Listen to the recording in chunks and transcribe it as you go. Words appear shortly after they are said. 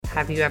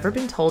Have you ever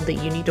been told that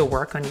you need to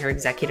work on your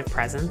executive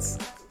presence?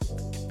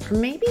 Or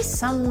maybe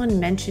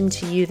someone mentioned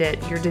to you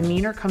that your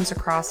demeanor comes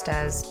across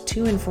as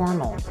too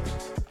informal,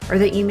 or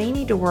that you may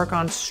need to work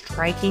on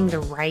striking the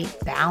right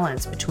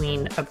balance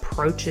between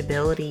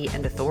approachability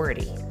and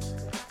authority.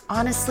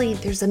 Honestly,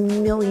 there's a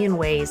million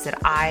ways that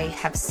I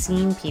have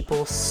seen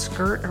people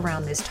skirt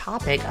around this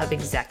topic of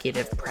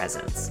executive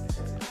presence.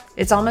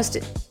 It's almost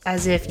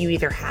as if you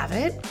either have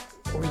it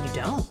or you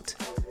don't.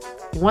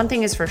 One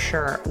thing is for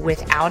sure,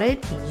 without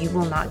it, you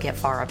will not get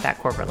far up that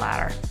corporate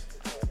ladder.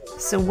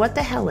 So what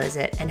the hell is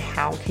it, and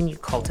how can you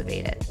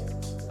cultivate it?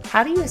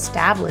 How do you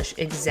establish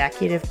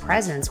executive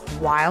presence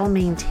while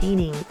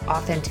maintaining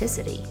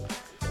authenticity?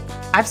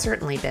 I've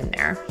certainly been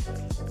there.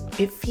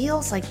 It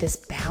feels like this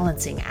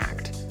balancing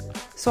act.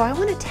 So I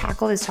want to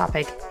tackle this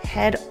topic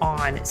head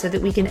on so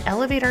that we can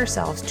elevate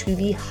ourselves to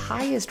the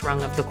highest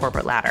rung of the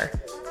corporate ladder.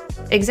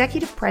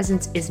 Executive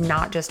presence is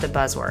not just a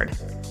buzzword.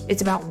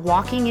 It's about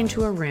walking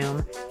into a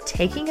room,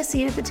 taking a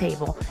seat at the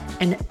table,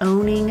 and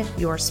owning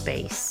your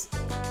space.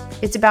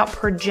 It's about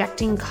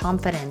projecting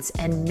confidence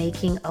and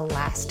making a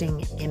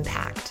lasting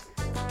impact.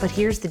 But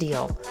here's the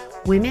deal.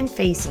 Women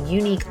face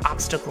unique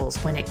obstacles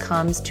when it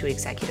comes to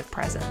executive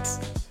presence.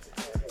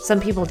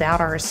 Some people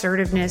doubt our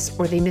assertiveness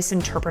or they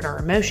misinterpret our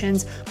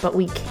emotions, but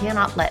we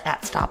cannot let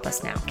that stop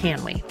us now,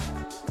 can we?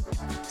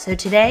 So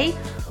today,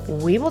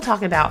 we will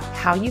talk about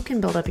how you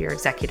can build up your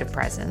executive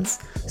presence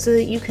so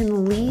that you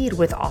can lead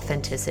with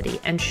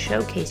authenticity and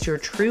showcase your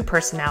true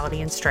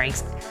personality and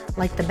strengths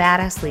like the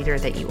badass leader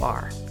that you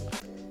are.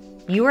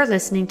 You are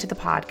listening to the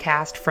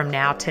podcast From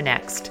Now to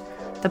Next,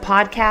 the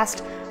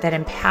podcast that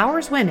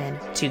empowers women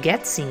to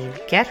get seen,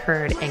 get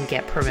heard, and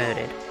get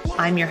promoted.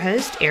 I'm your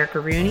host, Erica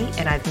Rooney,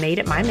 and I've made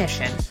it my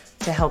mission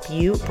to help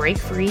you break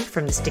free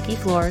from the sticky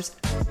floors,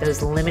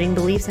 those limiting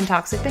beliefs and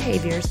toxic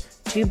behaviors,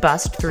 to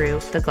bust through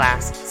the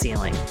glass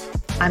ceiling.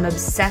 I'm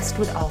obsessed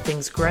with all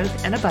things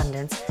growth and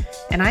abundance,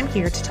 and I'm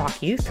here to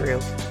talk you through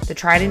the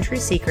tried and true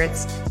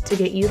secrets to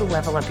get you to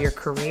level up your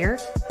career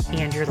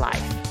and your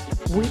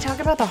life. We talk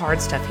about the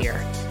hard stuff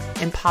here: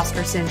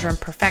 imposter syndrome,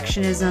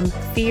 perfectionism,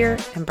 fear,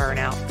 and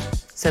burnout.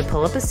 So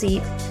pull up a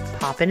seat,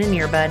 pop in an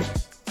earbud,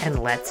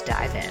 and let's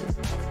dive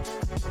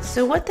in.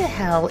 So what the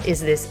hell is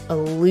this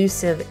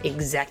elusive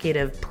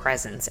executive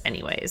presence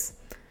anyways?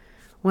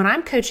 When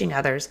I'm coaching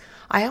others,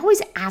 I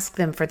always ask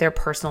them for their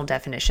personal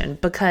definition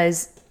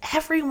because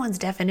everyone's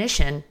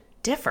definition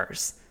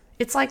differs.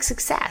 It's like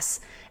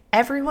success.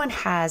 Everyone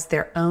has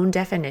their own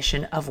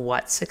definition of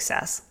what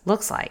success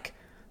looks like.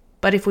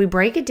 But if we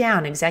break it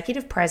down,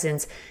 executive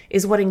presence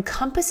is what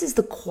encompasses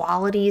the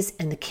qualities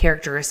and the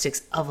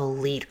characteristics of a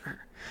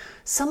leader.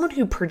 Someone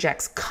who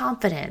projects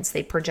confidence,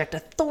 they project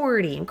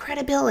authority and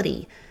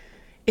credibility.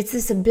 It's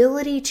this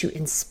ability to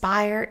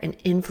inspire and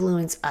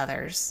influence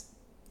others,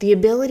 the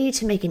ability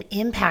to make an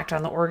impact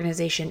on the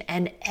organization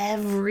and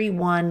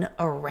everyone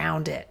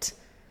around it.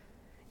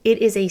 It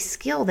is a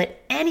skill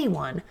that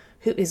anyone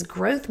who is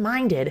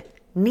growth-minded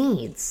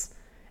needs.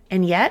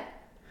 And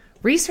yet,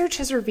 research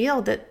has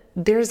revealed that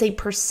there's a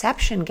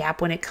perception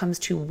gap when it comes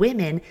to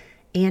women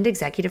and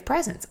executive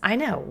presence. I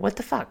know, what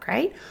the fuck,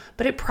 right?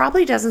 But it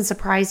probably doesn't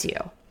surprise you.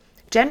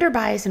 Gender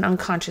bias and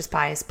unconscious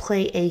bias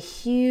play a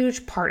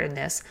huge part in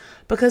this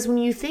because when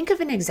you think of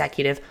an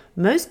executive,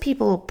 most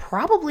people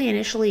probably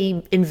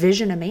initially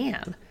envision a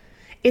man.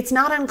 It's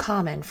not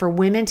uncommon for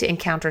women to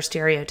encounter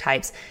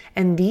stereotypes,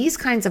 and these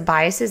kinds of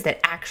biases that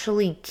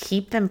actually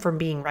keep them from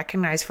being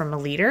recognized from a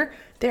leader,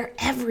 they're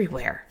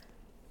everywhere.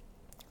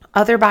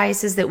 Other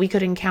biases that we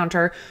could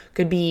encounter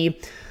could be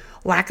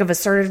lack of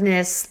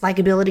assertiveness,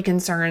 likability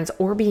concerns,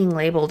 or being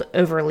labeled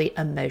overly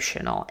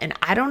emotional. And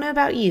I don't know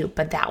about you,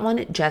 but that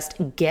one just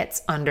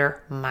gets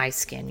under my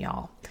skin,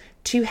 y'all.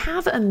 To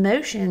have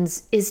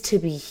emotions is to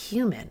be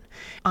human.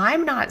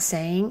 I'm not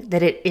saying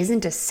that it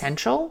isn't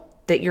essential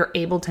that you're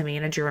able to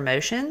manage your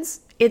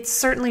emotions. It's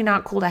certainly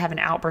not cool to have an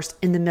outburst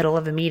in the middle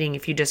of a meeting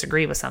if you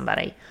disagree with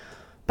somebody.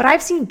 But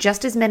I've seen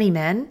just as many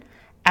men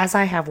as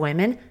I have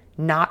women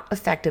not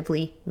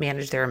effectively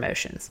manage their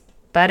emotions.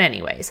 But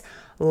anyways,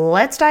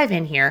 let's dive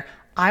in here.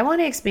 I want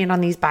to expand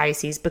on these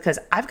biases because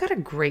I've got a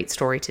great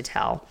story to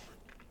tell.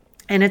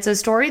 And it's a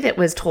story that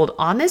was told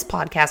on this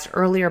podcast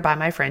earlier by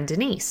my friend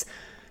Denise.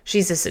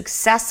 She's a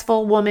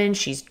successful woman,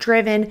 she's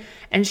driven,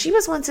 and she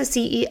was once a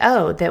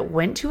CEO that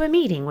went to a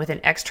meeting with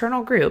an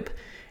external group.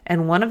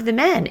 And one of the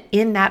men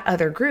in that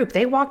other group,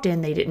 they walked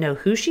in, they didn't know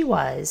who she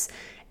was.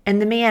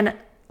 And the man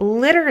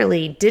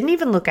literally didn't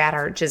even look at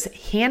her, just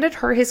handed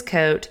her his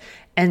coat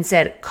and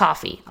said,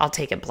 "Coffee, I'll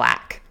take it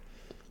black."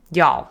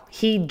 Y'all,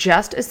 he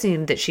just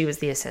assumed that she was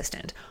the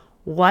assistant.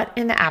 What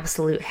in the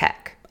absolute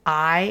heck?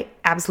 I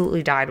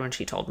absolutely died when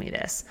she told me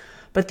this.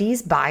 But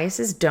these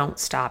biases don't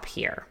stop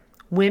here.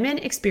 Women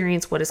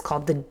experience what is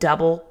called the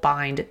double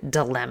bind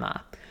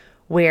dilemma,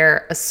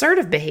 where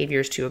assertive behavior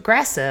is too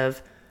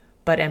aggressive,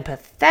 but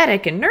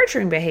empathetic and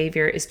nurturing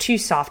behavior is too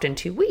soft and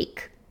too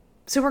weak.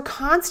 So we're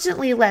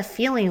constantly left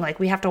feeling like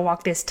we have to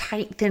walk this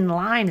tight, thin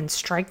line and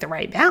strike the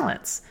right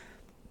balance.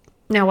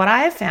 Now, what I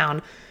have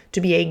found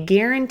to be a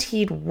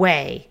guaranteed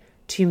way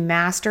to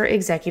master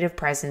executive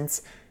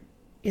presence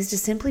is to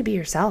simply be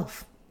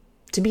yourself,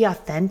 to be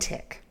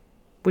authentic,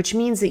 which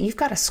means that you've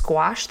got to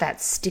squash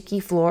that sticky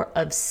floor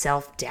of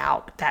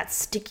self-doubt, that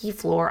sticky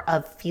floor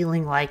of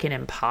feeling like an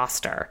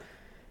imposter.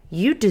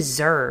 You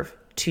deserve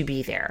to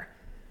be there.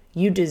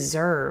 You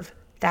deserve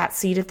that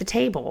seat at the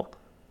table.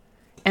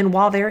 And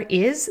while there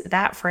is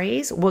that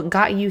phrase, what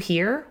got you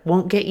here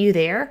won't get you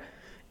there,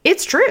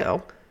 it's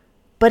true,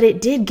 but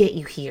it did get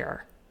you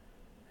here.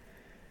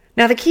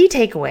 Now, the key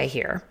takeaway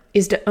here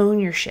is to own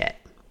your shit.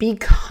 Be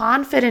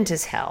confident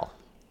as hell.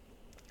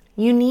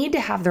 You need to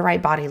have the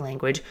right body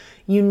language.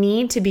 You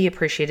need to be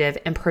appreciative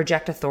and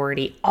project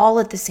authority all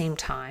at the same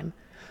time.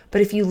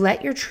 But if you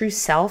let your true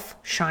self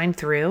shine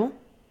through,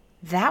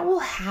 that will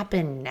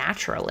happen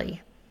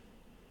naturally.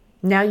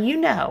 Now, you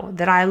know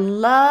that I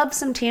love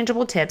some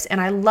tangible tips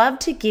and I love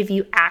to give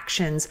you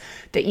actions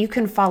that you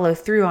can follow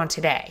through on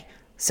today.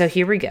 So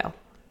here we go.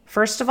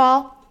 First of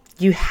all,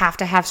 you have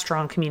to have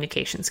strong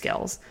communication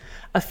skills.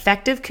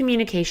 Effective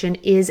communication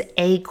is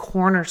a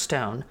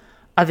cornerstone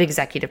of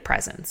executive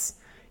presence.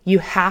 You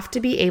have to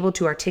be able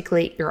to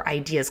articulate your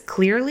ideas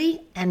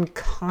clearly and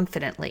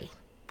confidently.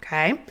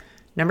 Okay?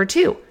 Number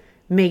 2,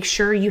 make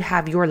sure you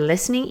have your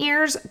listening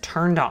ears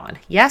turned on.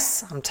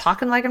 Yes, I'm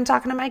talking like I'm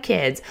talking to my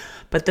kids,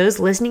 but those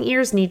listening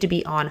ears need to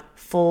be on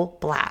full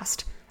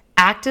blast.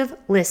 Active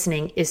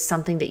listening is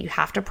something that you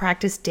have to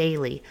practice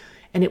daily,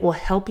 and it will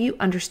help you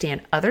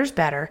understand others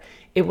better.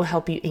 It will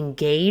help you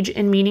engage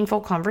in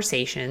meaningful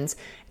conversations.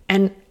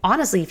 And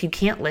honestly, if you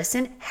can't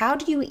listen, how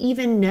do you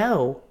even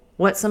know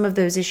what some of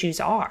those issues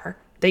are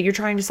that you're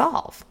trying to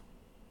solve?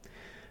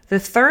 The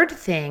third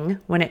thing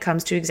when it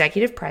comes to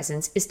executive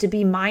presence is to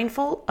be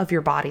mindful of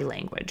your body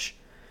language.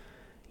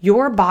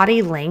 Your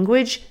body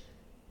language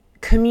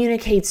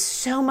communicates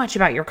so much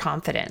about your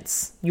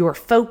confidence, your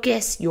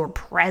focus, your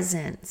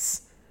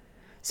presence.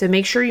 So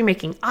make sure you're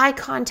making eye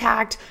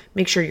contact,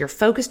 make sure you're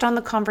focused on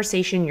the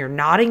conversation, you're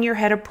nodding your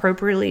head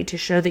appropriately to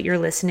show that you're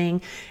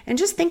listening, and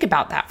just think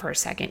about that for a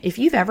second. If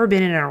you've ever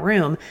been in a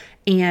room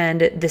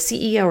and the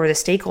CEO or the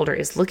stakeholder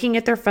is looking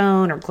at their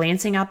phone or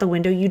glancing out the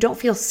window, you don't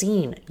feel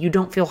seen, you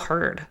don't feel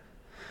heard.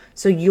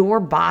 So your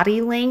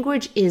body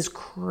language is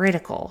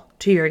critical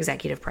to your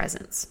executive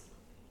presence.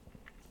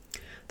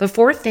 The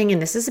fourth thing, and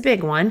this is a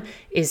big one,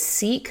 is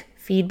seek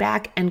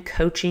feedback and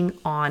coaching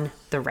on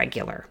the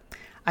regular.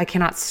 I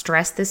cannot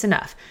stress this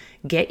enough.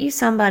 Get you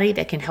somebody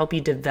that can help you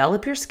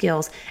develop your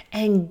skills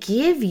and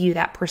give you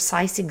that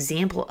precise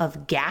example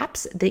of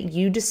gaps that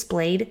you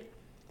displayed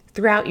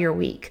throughout your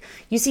week.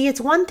 You see, it's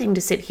one thing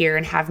to sit here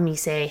and have me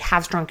say,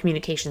 have strong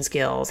communication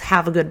skills,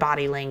 have a good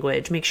body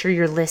language, make sure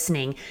you're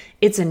listening.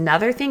 It's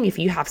another thing if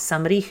you have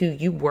somebody who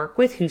you work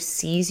with who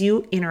sees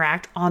you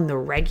interact on the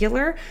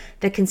regular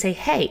that can say,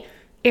 hey,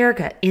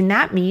 Erica, in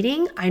that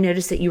meeting, I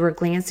noticed that you were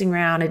glancing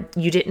around and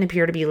you didn't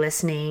appear to be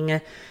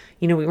listening.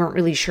 We weren't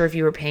really sure if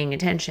you were paying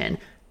attention.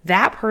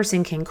 That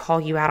person can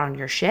call you out on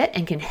your shit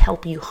and can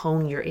help you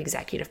hone your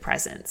executive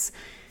presence.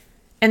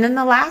 And then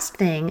the last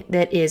thing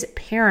that is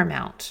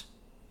paramount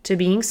to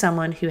being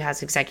someone who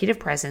has executive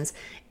presence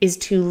is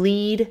to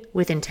lead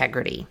with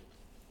integrity.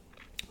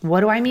 What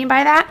do I mean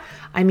by that?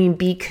 I mean,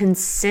 be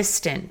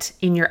consistent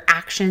in your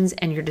actions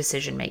and your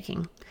decision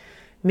making.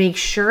 Make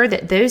sure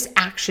that those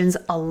actions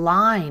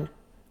align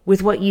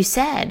with what you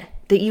said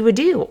that you would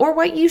do or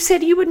what you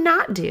said you would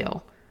not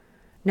do.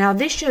 Now,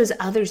 this shows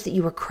others that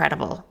you are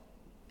credible.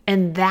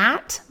 And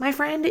that, my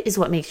friend, is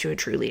what makes you a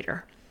true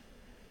leader.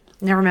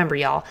 Now, remember,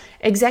 y'all,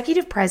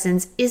 executive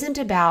presence isn't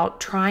about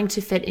trying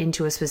to fit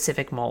into a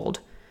specific mold.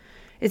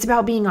 It's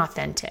about being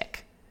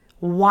authentic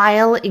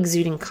while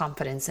exuding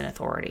confidence and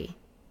authority.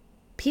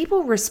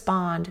 People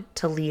respond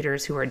to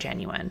leaders who are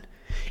genuine.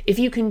 If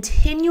you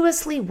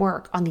continuously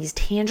work on these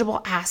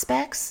tangible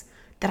aspects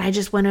that I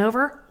just went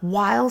over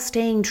while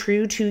staying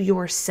true to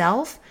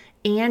yourself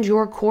and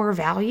your core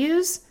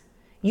values,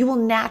 you will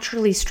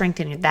naturally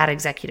strengthen that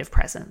executive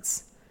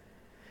presence.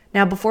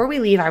 Now, before we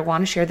leave, I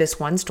want to share this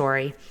one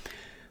story,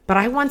 but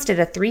I once did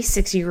a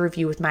 360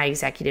 review with my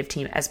executive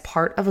team as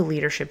part of a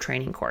leadership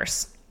training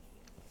course.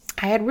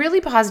 I had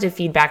really positive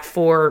feedback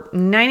for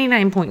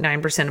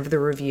 99.9% of the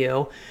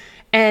review.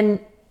 And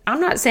I'm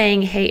not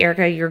saying, hey,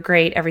 Erica, you're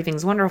great,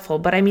 everything's wonderful,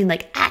 but I mean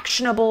like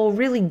actionable,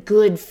 really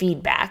good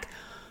feedback.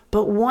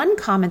 But one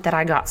comment that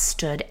I got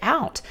stood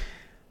out.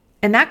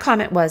 And that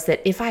comment was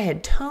that if I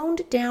had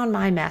toned down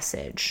my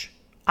message,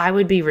 I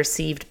would be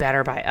received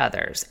better by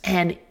others.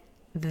 And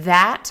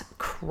that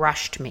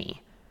crushed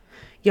me.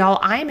 Y'all,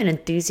 I am an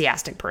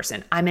enthusiastic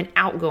person. I'm an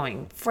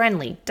outgoing,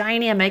 friendly,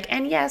 dynamic,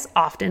 and yes,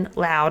 often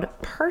loud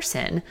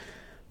person.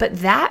 But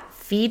that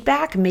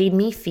feedback made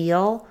me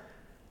feel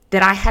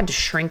that I had to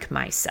shrink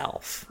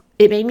myself.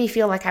 It made me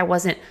feel like I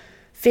wasn't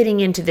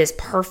fitting into this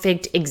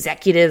perfect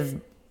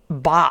executive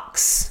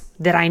box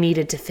that I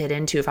needed to fit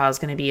into if I was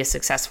going to be a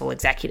successful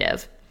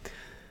executive.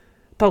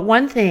 But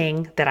one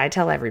thing that I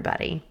tell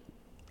everybody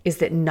is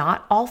that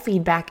not all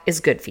feedback is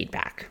good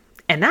feedback.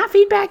 And that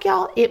feedback,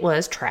 y'all, it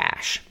was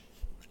trash.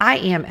 I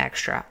am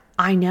extra.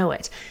 I know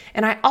it.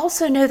 And I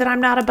also know that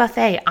I'm not a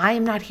buffet. I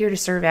am not here to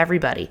serve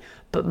everybody.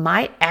 But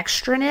my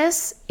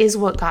extraness is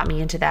what got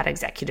me into that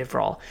executive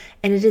role.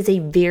 And it is a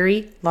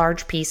very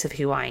large piece of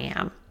who I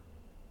am.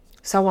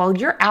 So while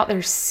you're out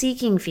there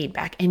seeking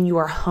feedback and you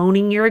are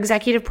honing your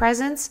executive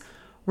presence,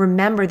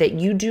 remember that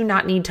you do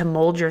not need to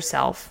mold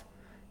yourself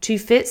to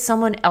fit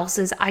someone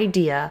else's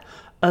idea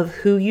of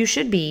who you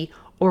should be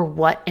or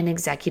what an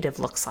executive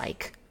looks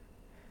like.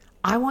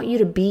 I want you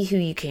to be who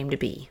you came to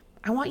be.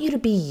 I want you to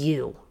be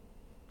you.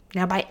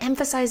 Now, by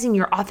emphasizing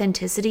your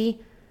authenticity,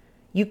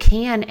 you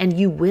can and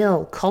you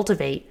will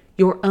cultivate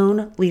your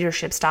own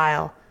leadership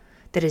style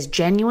that is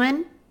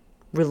genuine,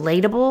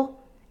 relatable,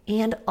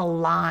 and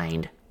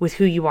aligned with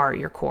who you are at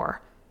your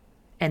core.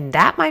 And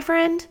that, my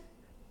friend,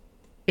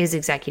 is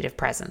executive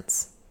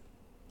presence.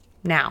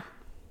 Now,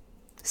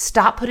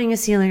 stop putting a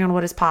ceiling on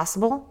what is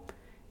possible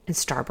and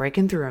start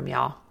breaking through them,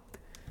 y'all.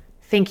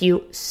 Thank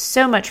you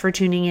so much for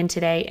tuning in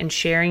today and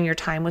sharing your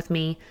time with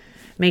me.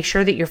 Make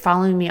sure that you're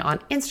following me on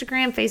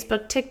Instagram,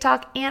 Facebook,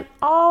 TikTok, and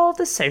all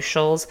the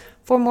socials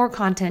for more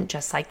content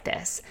just like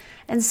this.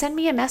 And send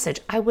me a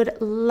message. I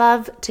would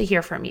love to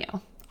hear from you.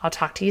 I'll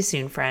talk to you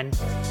soon, friend.